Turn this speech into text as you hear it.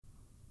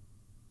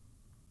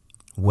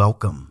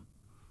Welcome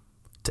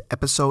to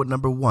episode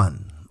number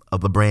 1 of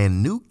the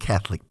brand new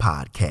Catholic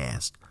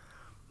podcast,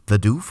 The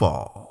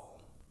Dewfall.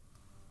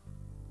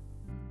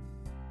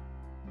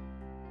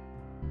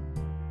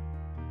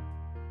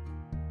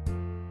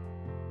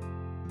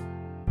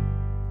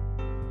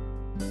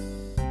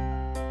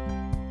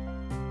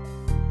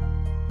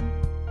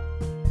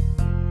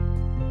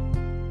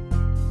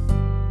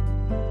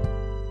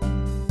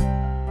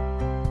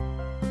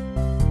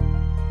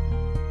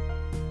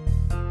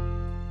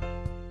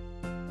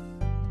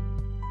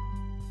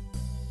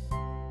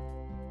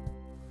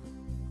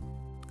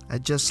 I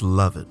just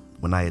love it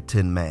when I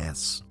attend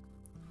Mass.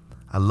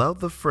 I love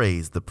the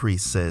phrase the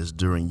priest says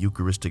during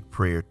Eucharistic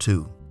prayer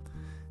too.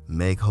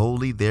 Make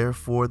holy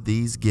therefore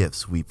these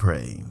gifts, we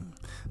pray,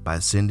 by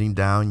sending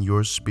down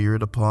your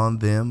Spirit upon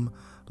them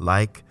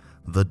like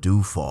the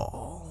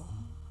dewfall.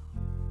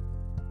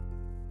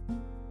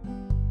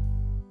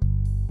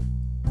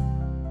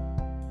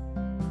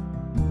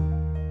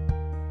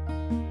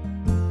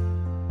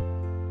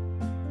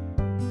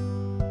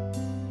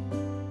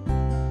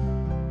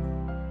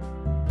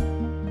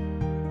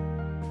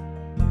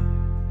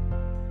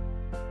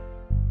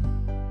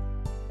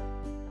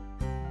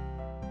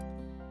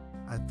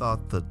 I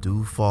thought the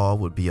Dewfall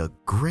would be a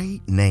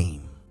great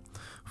name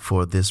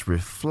for this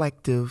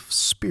reflective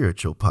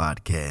spiritual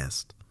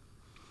podcast.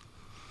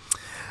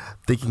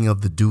 Thinking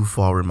of the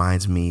Dewfall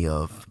reminds me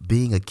of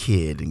being a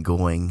kid and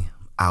going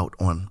out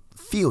on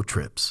field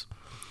trips.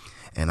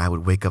 And I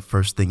would wake up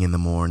first thing in the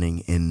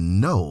morning and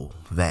know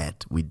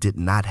that we did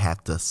not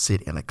have to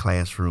sit in a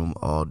classroom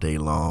all day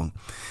long.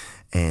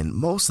 And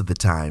most of the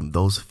time,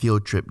 those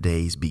field trip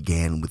days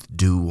began with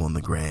dew on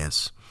the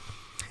grass.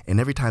 And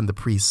every time the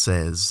priest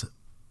says,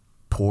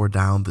 pour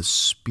down the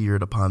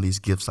Spirit upon these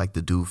gifts like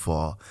the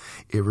dewfall,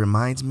 it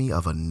reminds me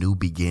of a new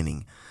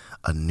beginning,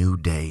 a new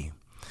day.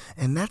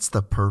 And that's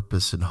the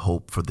purpose and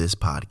hope for this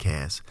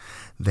podcast,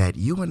 that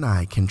you and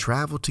I can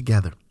travel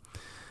together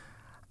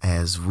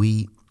as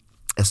we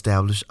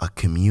establish a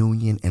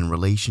communion and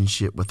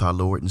relationship with our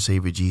Lord and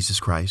Savior Jesus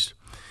Christ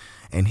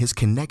and his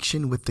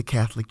connection with the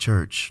Catholic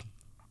Church,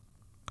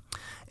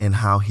 and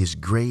how his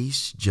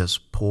grace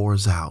just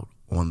pours out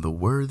on the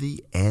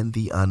worthy and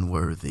the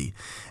unworthy.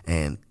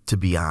 And to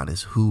be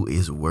honest, who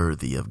is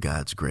worthy of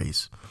God's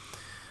grace?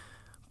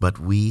 But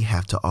we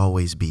have to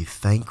always be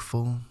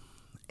thankful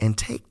and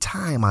take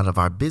time out of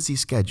our busy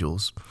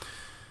schedules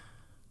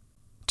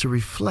to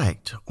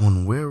reflect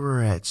on where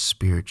we're at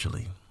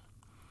spiritually.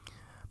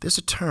 There's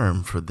a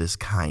term for this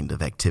kind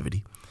of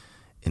activity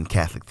in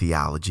Catholic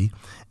theology,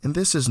 and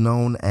this is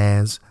known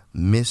as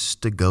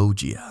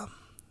mystagogia.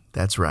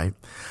 That's right,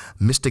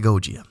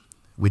 mystagogia,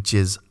 which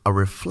is a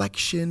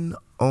reflection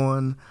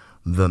on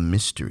the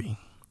mystery.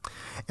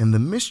 And the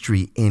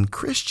mystery in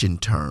Christian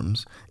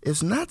terms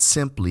is not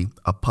simply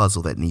a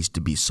puzzle that needs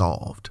to be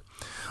solved.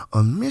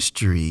 A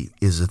mystery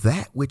is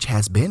that which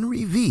has been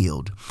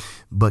revealed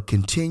but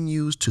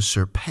continues to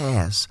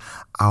surpass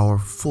our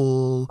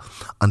full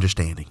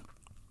understanding.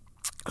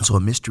 So a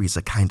mystery is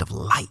a kind of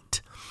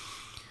light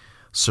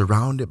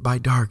surrounded by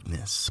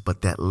darkness,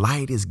 but that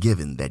light is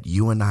given that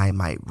you and I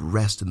might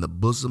rest in the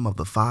bosom of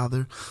the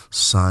Father,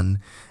 Son,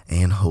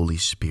 and Holy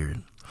Spirit.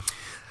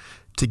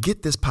 To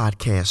get this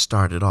podcast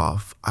started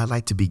off, I'd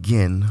like to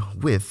begin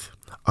with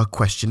a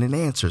question and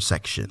answer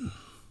section.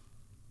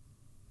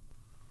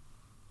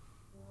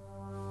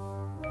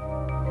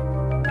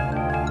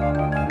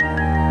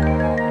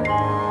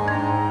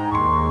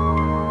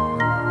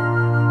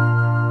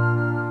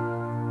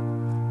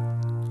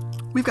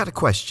 We've got a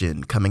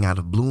question coming out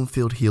of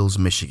Bloomfield Hills,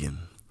 Michigan.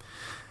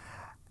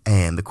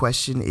 And the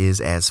question is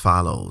as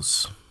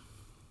follows.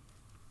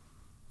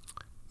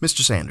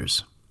 Mr.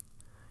 Sanders,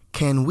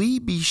 can we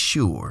be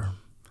sure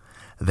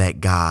that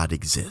God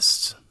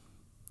exists?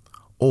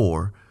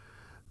 Or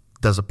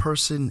does a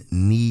person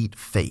need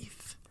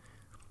faith?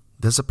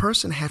 Does a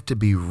person have to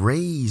be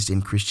raised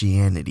in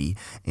Christianity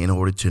in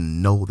order to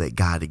know that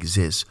God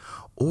exists?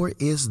 Or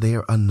is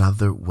there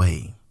another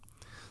way?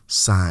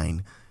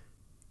 Signed,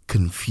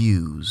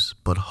 confused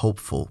but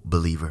hopeful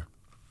believer.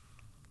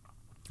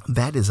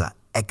 That is an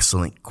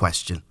excellent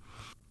question.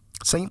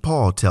 St.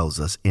 Paul tells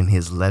us in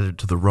his letter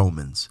to the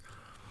Romans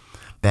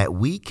that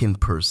we can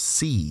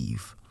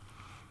perceive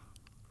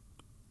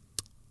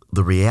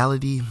the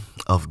reality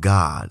of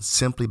God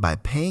simply by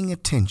paying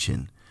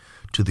attention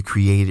to the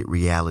created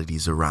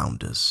realities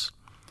around us.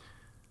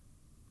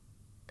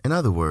 In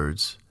other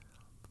words,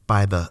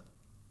 by the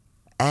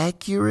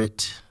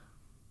accurate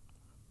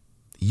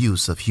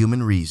use of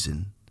human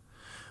reason,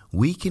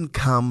 we can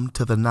come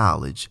to the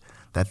knowledge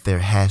that there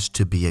has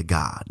to be a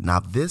God. Now,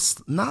 this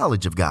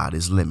knowledge of God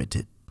is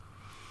limited.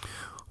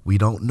 We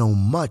don't know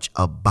much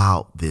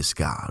about this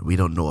God. We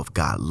don't know if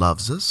God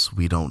loves us.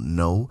 We don't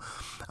know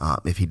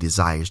if he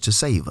desires to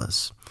save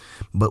us.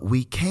 But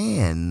we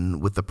can,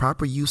 with the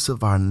proper use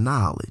of our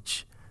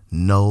knowledge,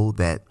 know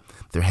that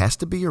there has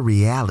to be a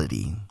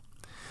reality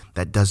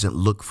that doesn't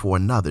look for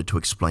another to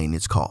explain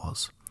its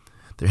cause.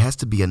 There has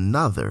to be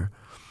another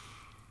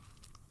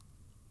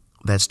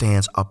that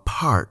stands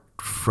apart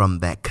from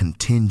that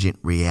contingent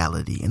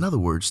reality. In other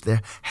words,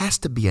 there has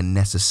to be a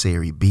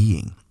necessary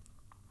being.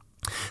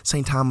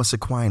 St. Thomas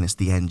Aquinas,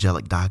 the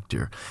angelic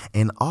doctor,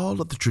 and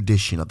all of the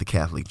tradition of the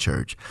Catholic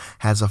Church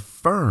has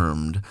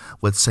affirmed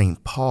what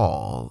St.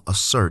 Paul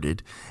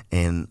asserted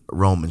in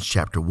Romans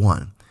chapter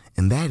 1,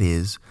 and that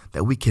is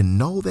that we can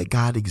know that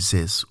God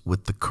exists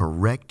with the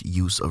correct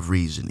use of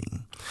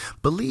reasoning.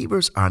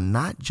 Believers are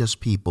not just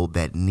people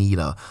that need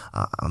a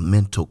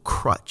mental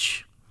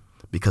crutch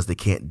because they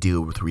can't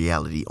deal with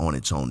reality on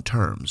its own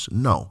terms.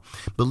 No,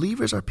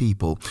 believers are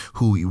people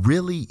who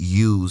really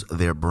use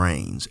their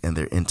brains and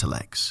their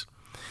intellects.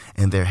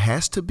 And there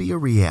has to be a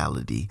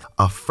reality,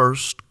 a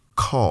first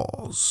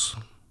cause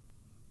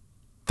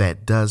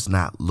that does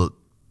not look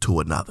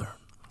to another.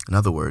 In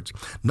other words,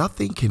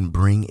 nothing can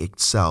bring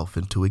itself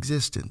into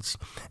existence.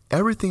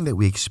 Everything that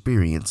we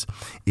experience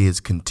is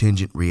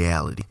contingent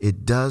reality.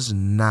 It does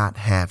not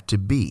have to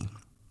be.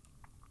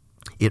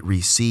 It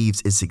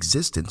receives its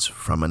existence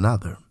from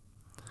another.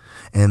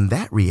 And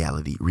that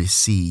reality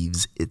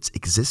receives its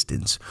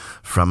existence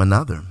from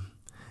another.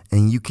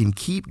 And you can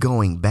keep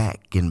going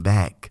back and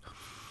back.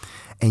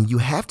 And you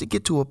have to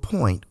get to a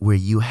point where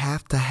you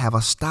have to have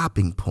a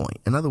stopping point.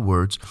 In other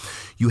words,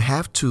 you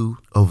have to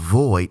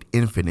avoid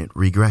infinite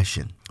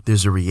regression.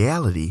 There's a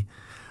reality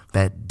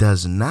that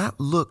does not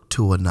look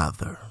to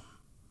another,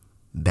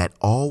 that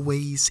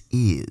always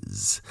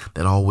is,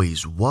 that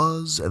always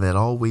was, and that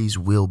always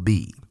will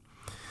be.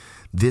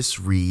 This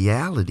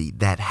reality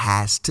that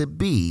has to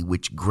be,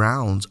 which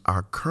grounds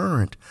our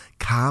current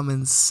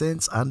common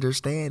sense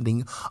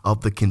understanding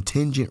of the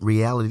contingent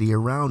reality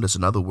around us.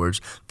 In other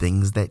words,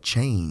 things that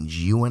change,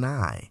 you and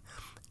I,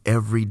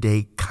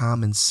 everyday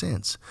common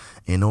sense.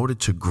 In order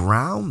to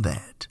ground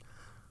that,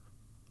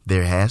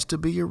 there has to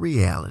be a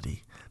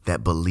reality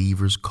that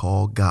believers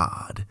call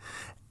God.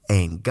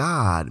 And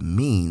God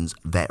means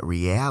that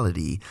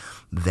reality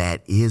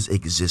that is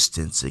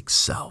existence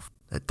itself,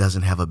 that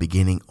doesn't have a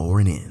beginning or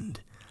an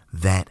end.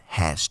 That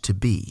has to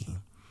be.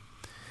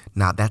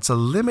 Now, that's a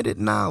limited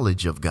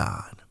knowledge of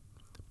God,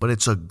 but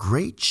it's a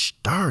great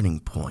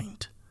starting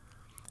point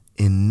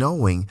in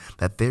knowing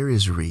that there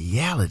is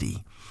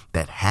reality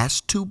that has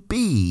to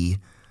be,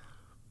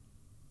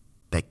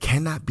 that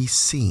cannot be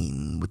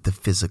seen with the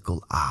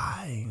physical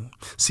eye.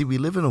 See, we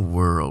live in a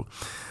world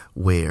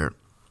where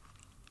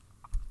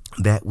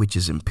that which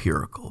is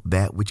empirical,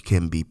 that which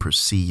can be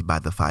perceived by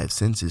the five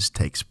senses,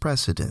 takes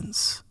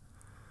precedence.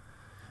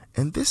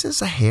 And this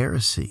is a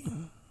heresy.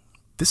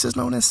 This is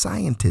known as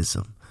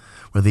scientism,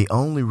 where the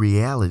only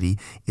reality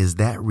is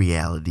that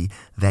reality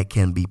that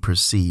can be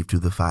perceived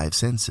through the five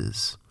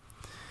senses.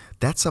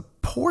 That's a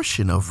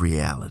portion of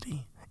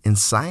reality. And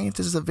science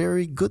is a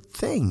very good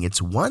thing.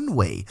 It's one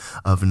way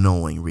of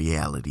knowing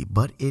reality,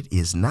 but it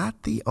is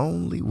not the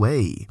only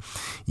way.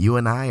 You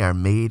and I are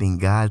made in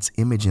God's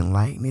image and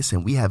likeness,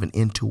 and we have an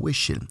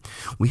intuition.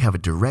 We have a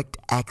direct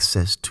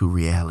access to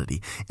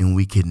reality, and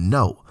we can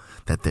know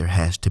that there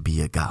has to be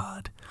a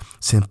God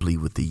simply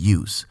with the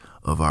use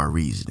of our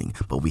reasoning.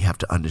 But we have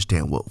to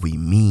understand what we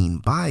mean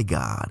by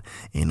God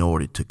in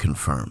order to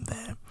confirm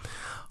that.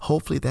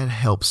 Hopefully that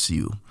helps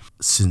you,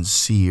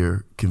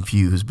 sincere,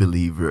 confused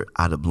believer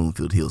out of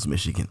Bloomfield Hills,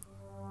 Michigan.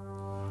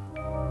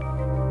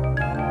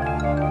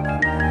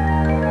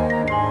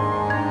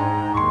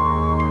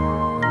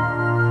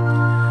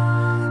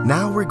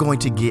 Now we're going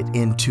to get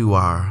into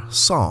our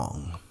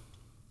song.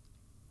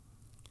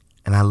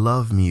 And I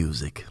love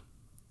music.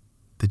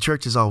 The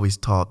church has always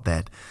taught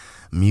that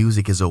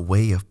music is a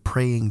way of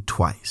praying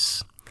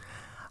twice.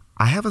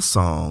 I have a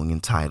song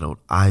entitled,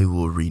 I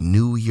Will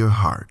Renew Your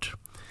Heart,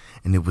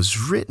 and it was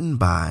written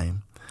by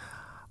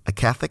a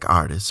Catholic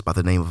artist by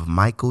the name of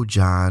Michael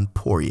John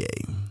Poirier.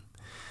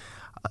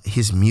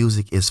 His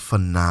music is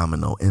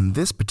phenomenal, and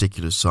this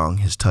particular song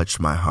has touched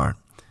my heart.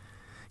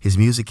 His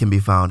music can be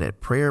found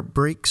at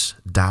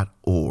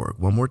prayerbreaks.org.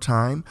 One more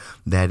time,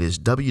 that is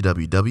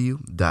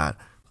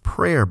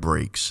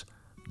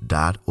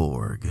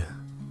www.prayerbreaks.org.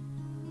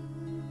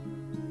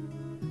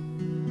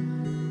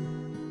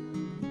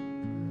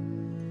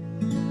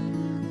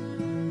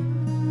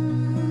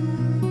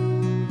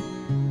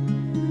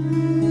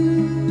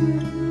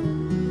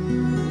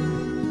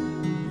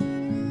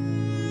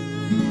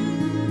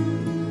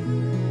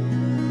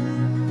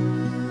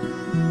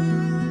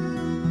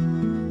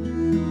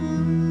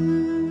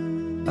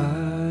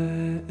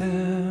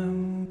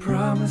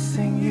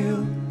 Promising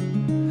you,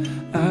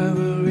 I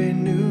will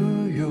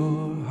renew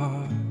your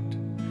heart.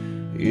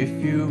 If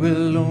you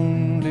will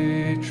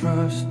only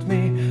trust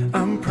me,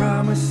 I'm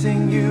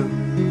promising you,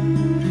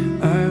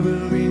 I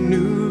will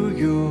renew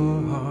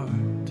your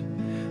heart,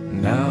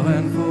 now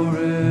and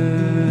forevermore.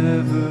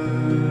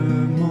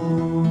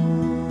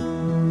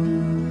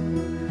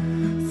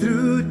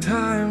 Through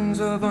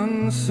times of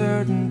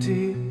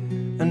uncertainty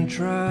and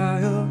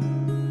trial,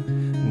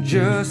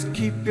 just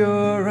keep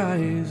your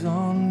eyes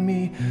on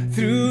me.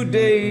 Through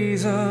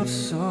days of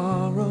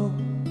sorrow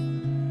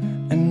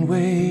and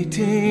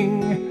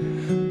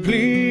waiting,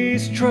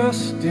 please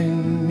trust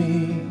in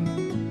me.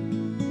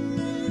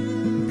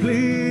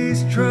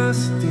 Please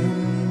trust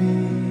in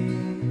me.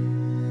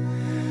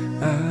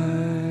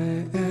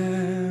 I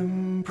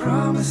am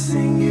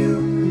promising you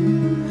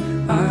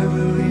I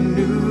will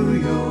renew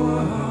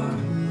your heart.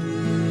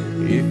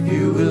 If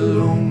you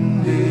will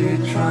only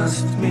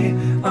trust me,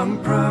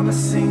 I'm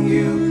promising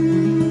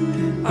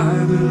you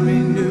I will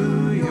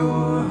renew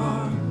your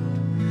heart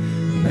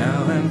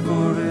now and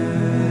forevermore.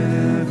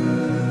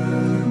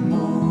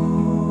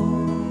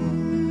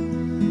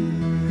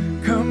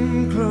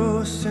 Come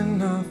close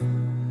enough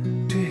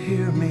to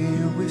hear me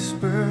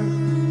whisper,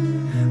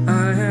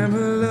 I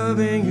am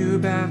loving you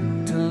back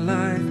to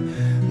life.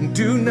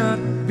 Do not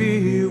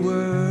be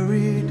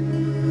worried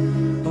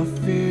or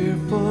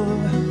fearful.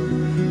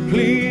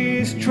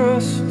 Please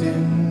trust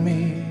in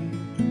me.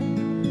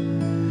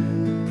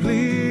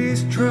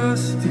 Please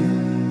trust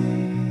in me.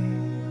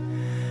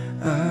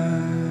 I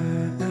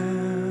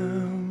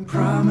am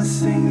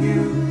promising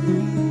you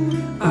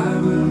I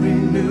will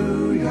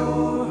renew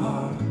your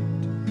heart.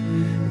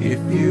 If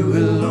you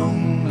will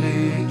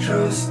only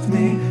trust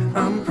me,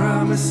 I'm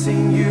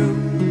promising you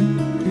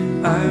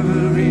I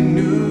will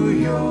renew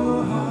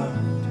your heart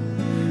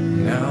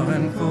now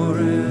and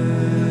forevermore.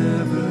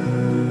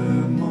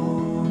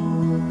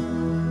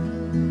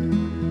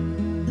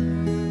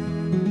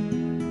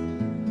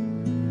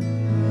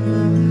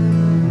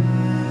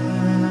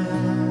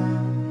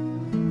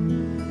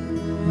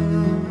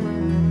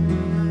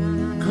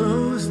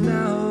 Close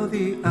now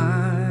the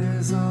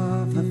eyes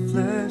of the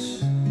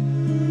flesh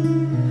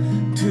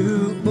to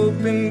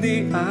open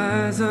the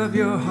eyes of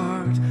your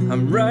heart.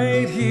 I'm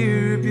right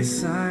here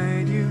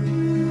beside you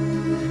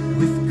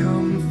with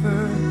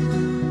comfort.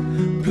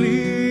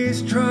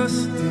 Please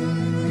trust in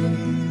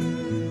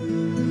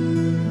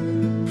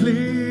me.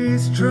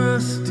 Please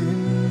trust in me.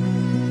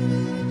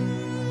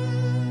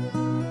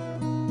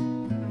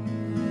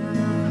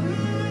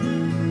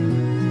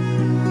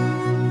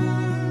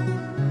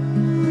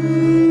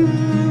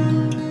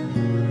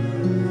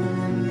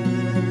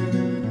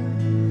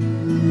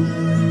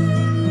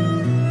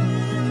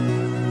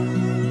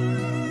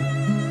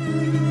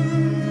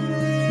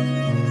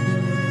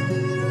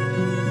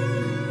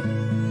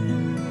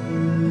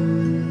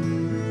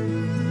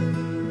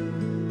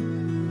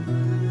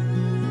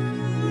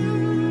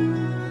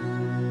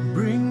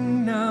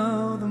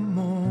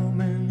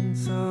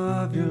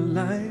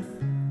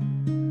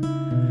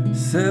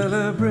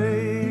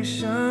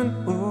 Celebration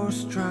or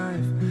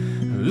strife,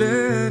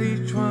 let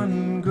each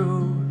one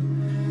go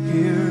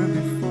here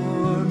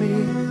before me.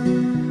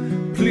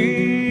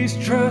 Please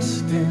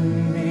trust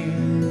in me.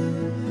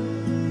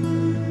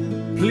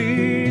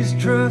 Please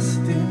trust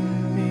in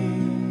me.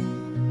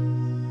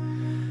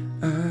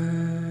 I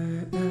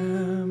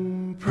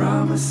am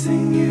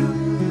promising you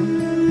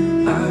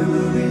I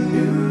will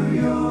renew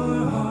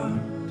your heart.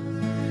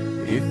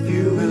 If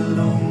you will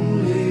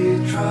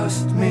only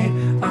trust me,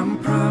 I'm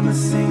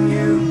promising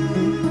you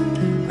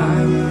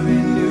I will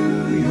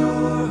renew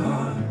your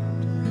heart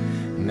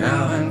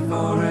now and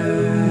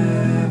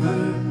forever.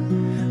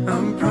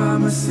 I'm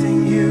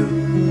promising you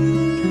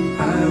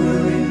I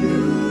will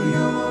renew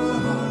your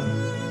heart.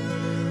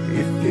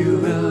 If you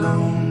will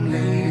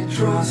only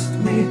trust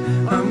me,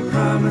 I'm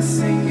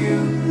promising you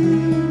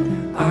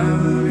I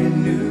will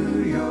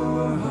renew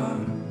your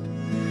heart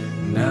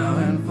now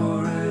and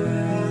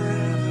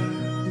forever.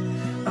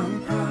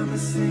 I'm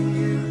promising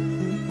you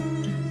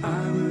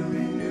I will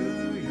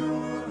renew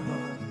your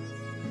heart.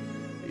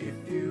 If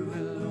you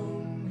will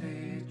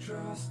only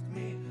trust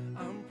me,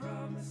 I'm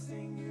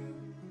promising you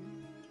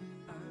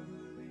I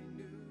will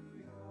renew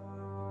your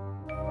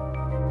heart.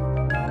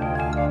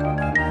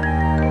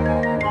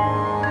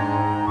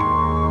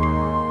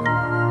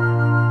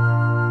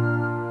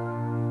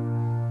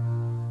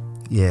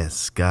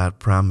 Yes, God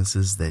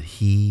promises that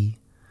He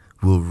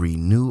will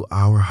renew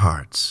our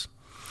hearts.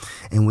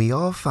 And we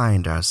all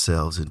find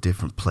ourselves in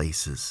different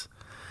places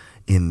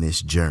in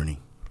this journey.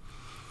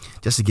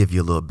 Just to give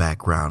you a little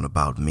background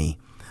about me,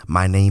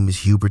 my name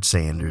is Hubert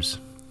Sanders,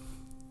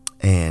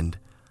 and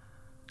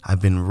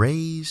I've been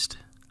raised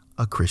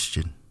a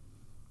Christian,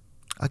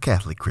 a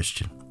Catholic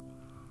Christian.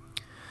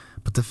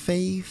 But the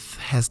faith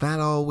has not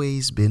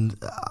always been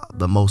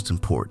the most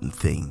important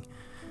thing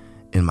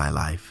in my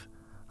life.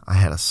 I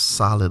had a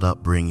solid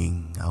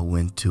upbringing. I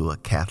went to a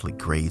Catholic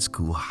grade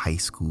school, high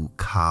school,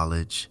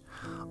 college,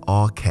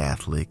 all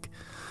Catholic.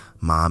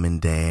 Mom and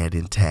dad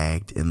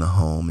intact in the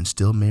home and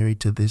still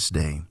married to this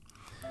day.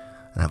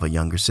 And I have a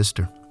younger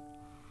sister.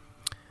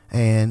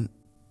 And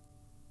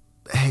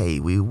hey,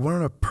 we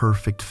weren't a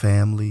perfect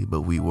family,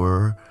 but we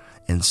were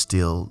and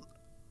still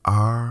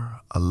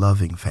are a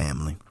loving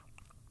family.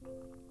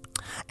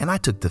 And I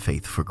took the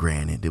faith for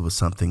granted. It was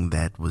something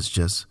that was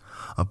just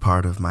a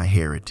part of my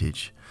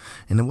heritage.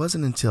 And it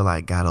wasn't until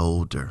I got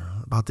older,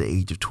 about the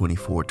age of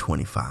 24,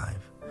 25,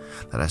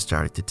 that I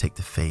started to take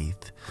the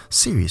faith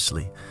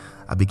seriously.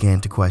 I began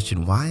to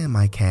question, why am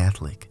I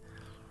Catholic?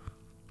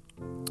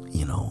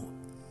 You know,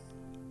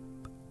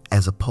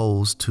 as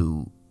opposed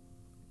to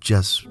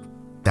just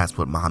that's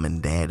what mom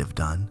and dad have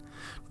done.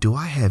 Do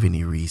I have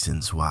any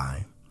reasons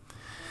why?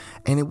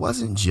 And it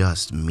wasn't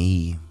just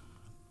me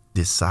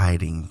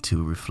deciding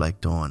to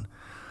reflect on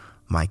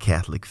my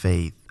Catholic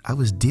faith. I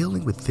was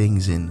dealing with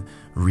things in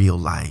real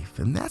life,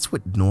 and that's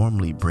what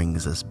normally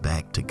brings us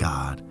back to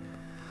God.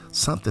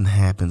 Something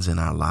happens in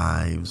our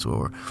lives,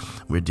 or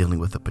we're dealing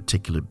with a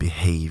particular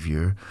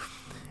behavior,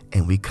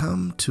 and we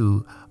come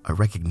to a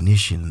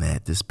recognition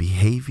that this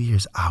behavior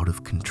is out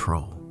of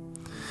control.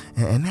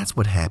 And that's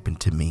what happened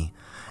to me.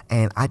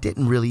 And I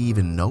didn't really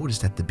even notice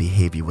that the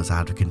behavior was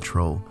out of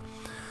control.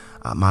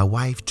 My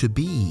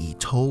wife-to-be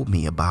told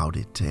me about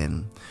it,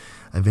 and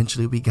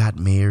eventually we got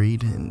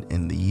married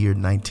in the year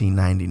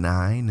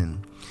 1999,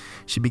 and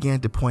she began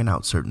to point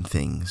out certain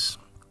things.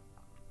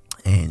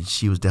 And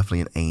she was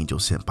definitely an angel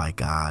sent by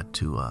God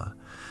to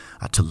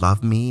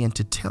love me and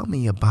to tell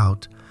me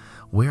about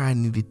where I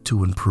needed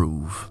to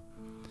improve.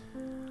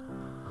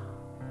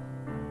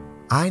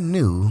 I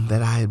knew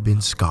that I had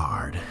been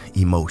scarred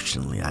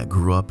emotionally. I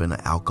grew up in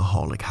an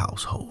alcoholic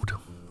household.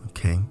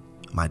 Okay,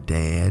 my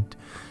dad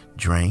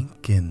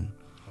drank, and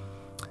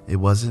it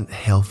wasn't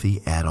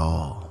healthy at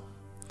all.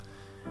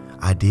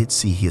 I did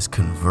see his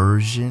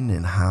conversion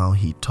and how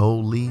he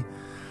totally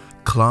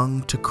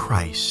clung to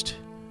Christ,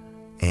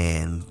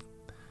 and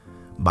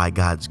by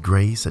God's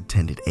grace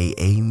attended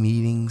AA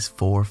meetings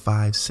 4,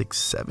 5, 6,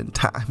 7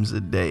 times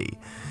a day.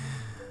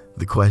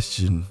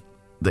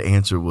 The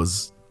answer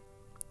was,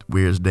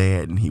 "Where's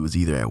Dad?" And he was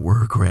either at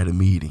work or at a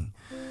meeting,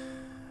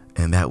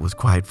 and that was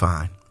quite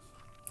fine.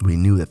 We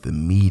knew that the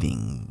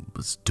meeting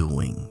was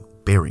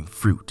bearing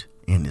fruit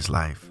in his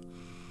life.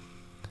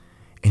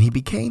 And he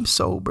became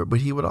sober, but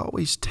he would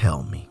always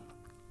tell me,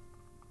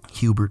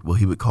 Hubert, well,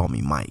 he would call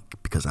me Mike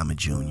because I'm a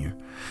junior.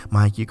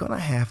 Mike, you're going to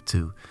have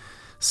to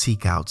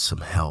seek out some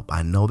help.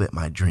 I know that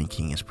my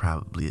drinking has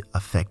probably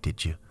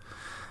affected you.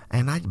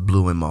 And I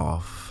blew him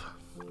off.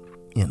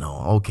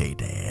 Okay,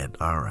 Dad,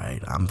 all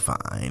right, I'm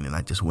fine. And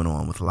I just went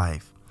on with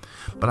life.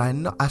 But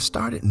I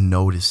started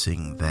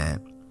noticing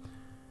that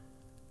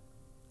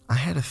I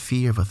had a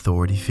fear of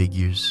authority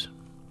figures.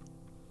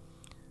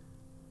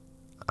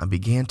 I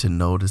began to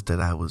notice that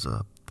I was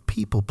a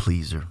people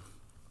pleaser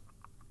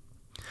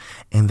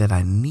and that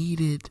I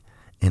needed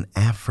an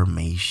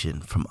affirmation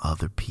from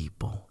other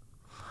people.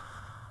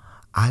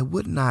 I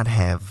would not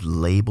have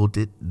labeled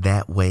it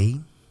that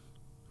way.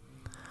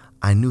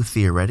 I knew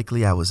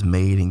theoretically I was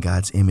made in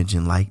God's image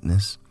and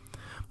likeness,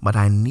 but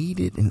I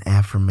needed an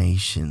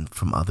affirmation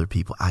from other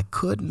people. I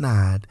could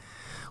not,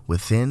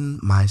 within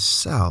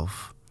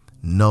myself,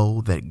 know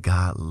that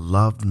God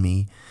loved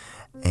me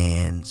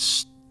and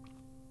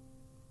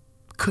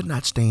could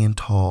not stand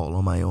tall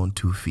on my own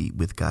 2 feet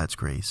with God's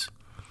grace.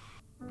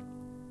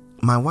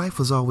 My wife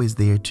was always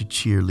there to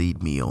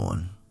cheerlead me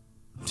on.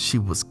 She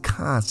was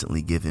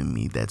constantly giving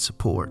me that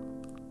support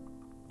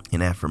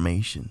and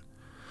affirmation.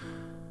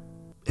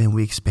 And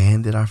we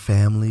expanded our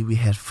family. We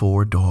had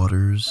 4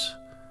 daughters.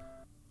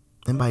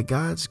 And by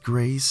God's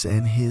grace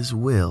and His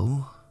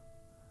will,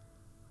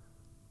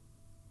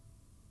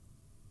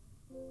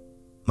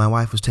 my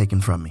wife was taken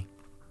from me.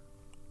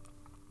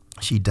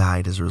 She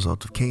died as a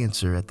result of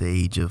cancer at the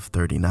age of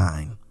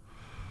 39.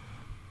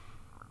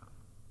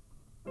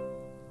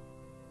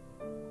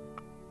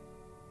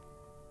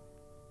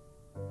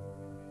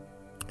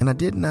 And I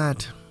did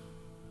not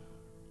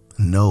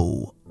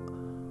know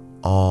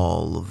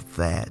all of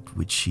that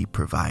which she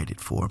provided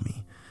for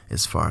me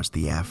as far as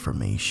the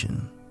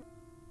affirmation.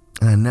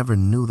 And I never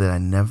knew that I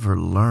never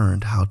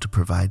learned how to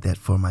provide that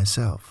for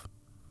myself.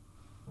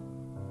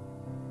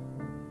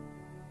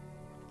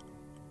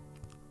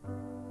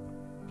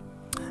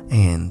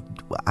 And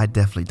I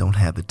definitely don't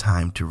have the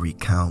time to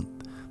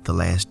recount the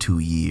last 2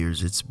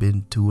 years. It's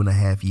been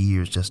 2.5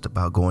 years, just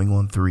about going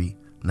on 3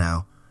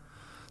 now,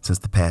 since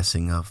the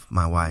passing of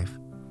my wife.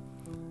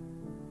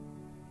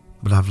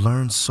 But I've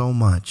learned so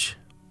much,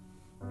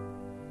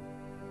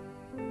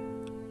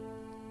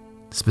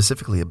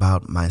 specifically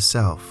about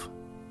myself.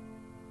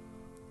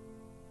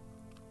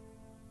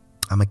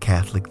 I'm a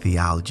Catholic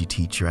theology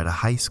teacher at a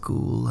high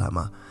school. I'm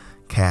a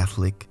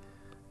Catholic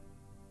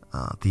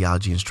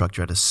theology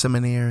instructor at a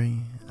seminary.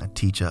 I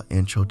teach an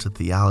intro to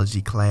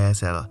theology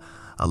class at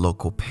a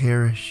local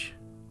parish.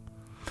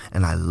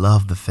 And I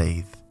love the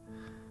faith.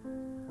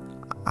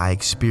 I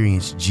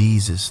experienced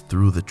Jesus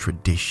through the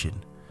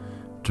tradition,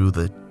 through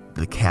the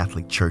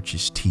Catholic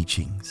Church's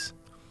teachings.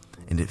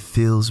 And it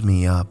fills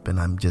me up, and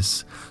I'm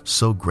just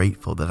so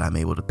grateful that I'm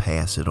able to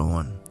pass it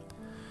on.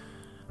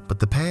 But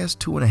the past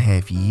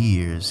 2.5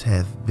 years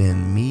have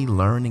been me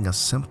learning a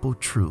simple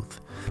truth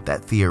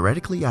that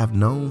theoretically I've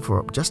known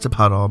for just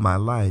about all my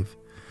life,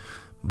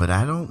 but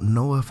I don't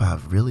know if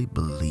I've really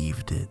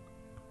believed it.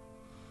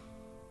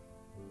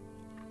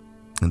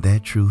 And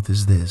that truth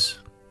is this: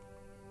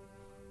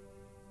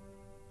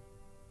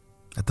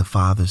 that the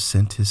Father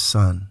sent His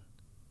Son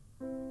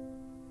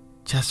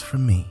just for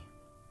me,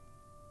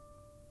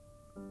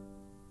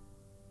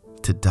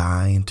 to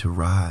die and to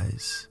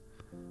rise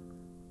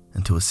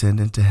and to ascend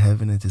into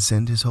heaven and to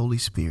send His Holy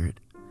Spirit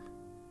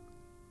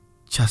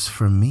just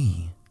for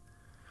me.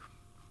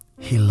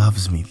 He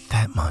loves me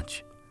that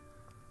much.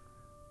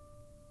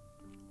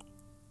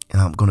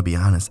 And I'm going to be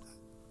honest,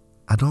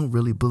 I don't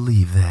really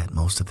believe that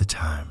most of the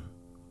time.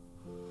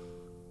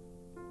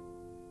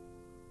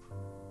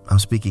 I'm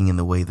speaking in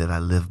the way that I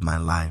live my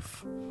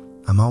life.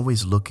 I'm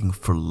always looking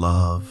for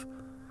love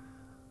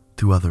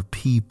through other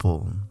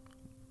people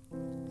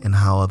and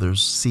how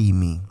others see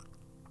me.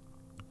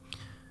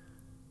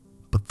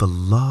 But the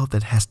love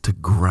that has to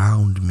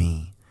ground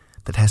me,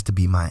 that has to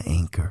be my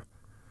anchor,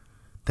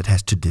 that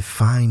has to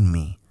define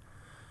me,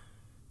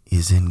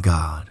 is in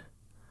God.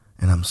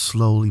 And I'm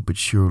slowly but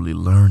surely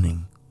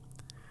learning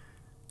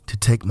to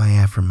take my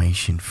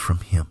affirmation from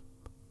Him,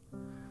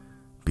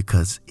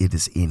 because it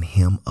is in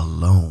Him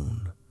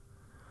alone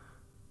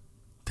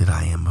that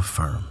I am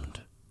affirmed.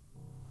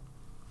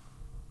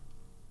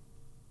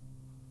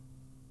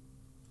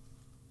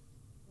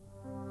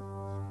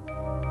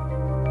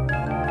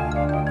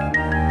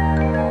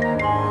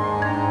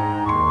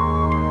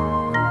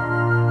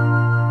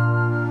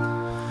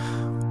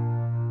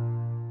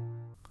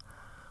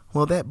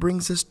 Well, that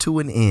brings us to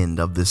an end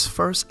of this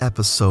first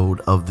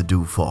episode of the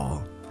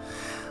Dewfall.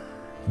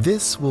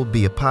 This will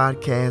be a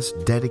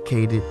podcast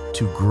dedicated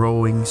to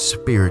growing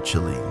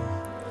spiritually.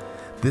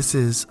 This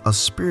is a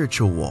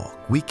spiritual walk.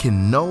 We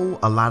can know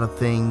a lot of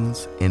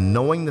things, and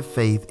knowing the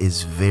faith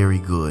is very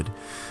good.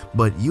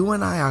 But you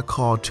and I are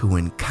called to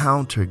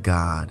encounter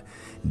God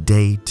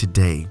day to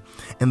day.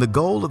 And the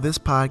goal of this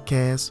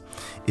podcast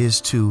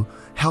is to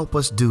help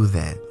us do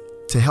that,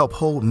 to help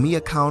hold me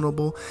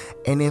accountable.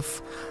 And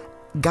if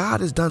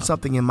God has done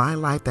something in my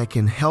life that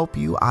can help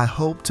you, I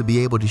hope to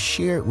be able to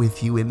share it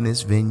with you in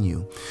this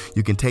venue.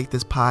 You can take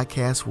this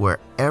podcast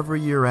wherever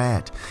you're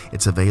at.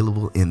 It's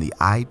available in the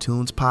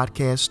iTunes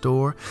podcast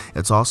store.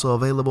 It's also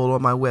available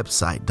on my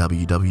website,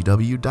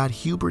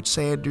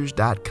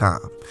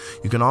 www.hubertsanders.com.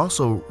 You can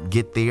also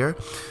get there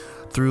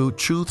through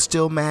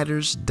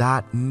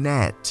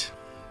truthstillmatters.net.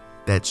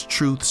 That's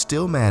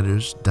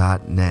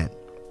truthstillmatters.net.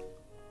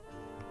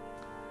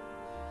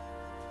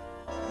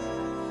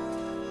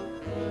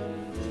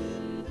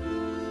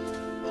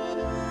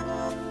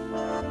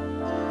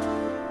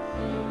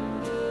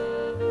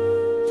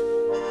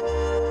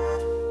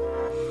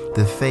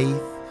 The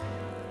faith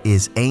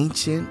is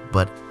ancient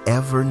but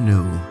ever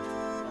new.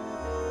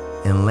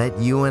 And let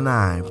you and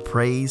I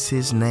praise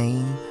His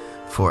name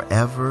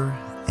forever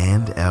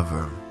and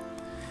ever.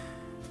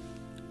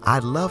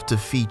 I'd love to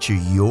feature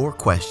your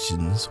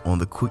questions on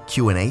the quick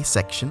Q&A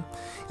section.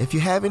 If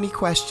you have any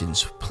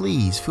questions,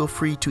 please feel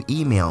free to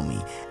email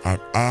me at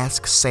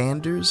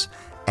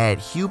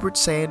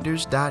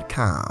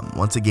asksanders@hubertsanders.com.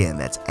 Once again,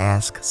 that's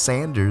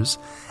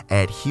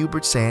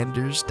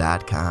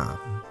asksanders@hubertsanders.com.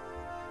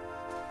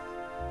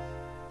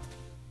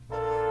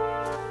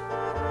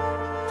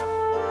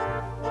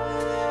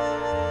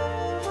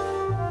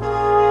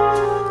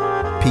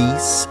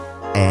 Peace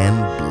and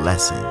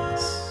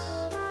blessings.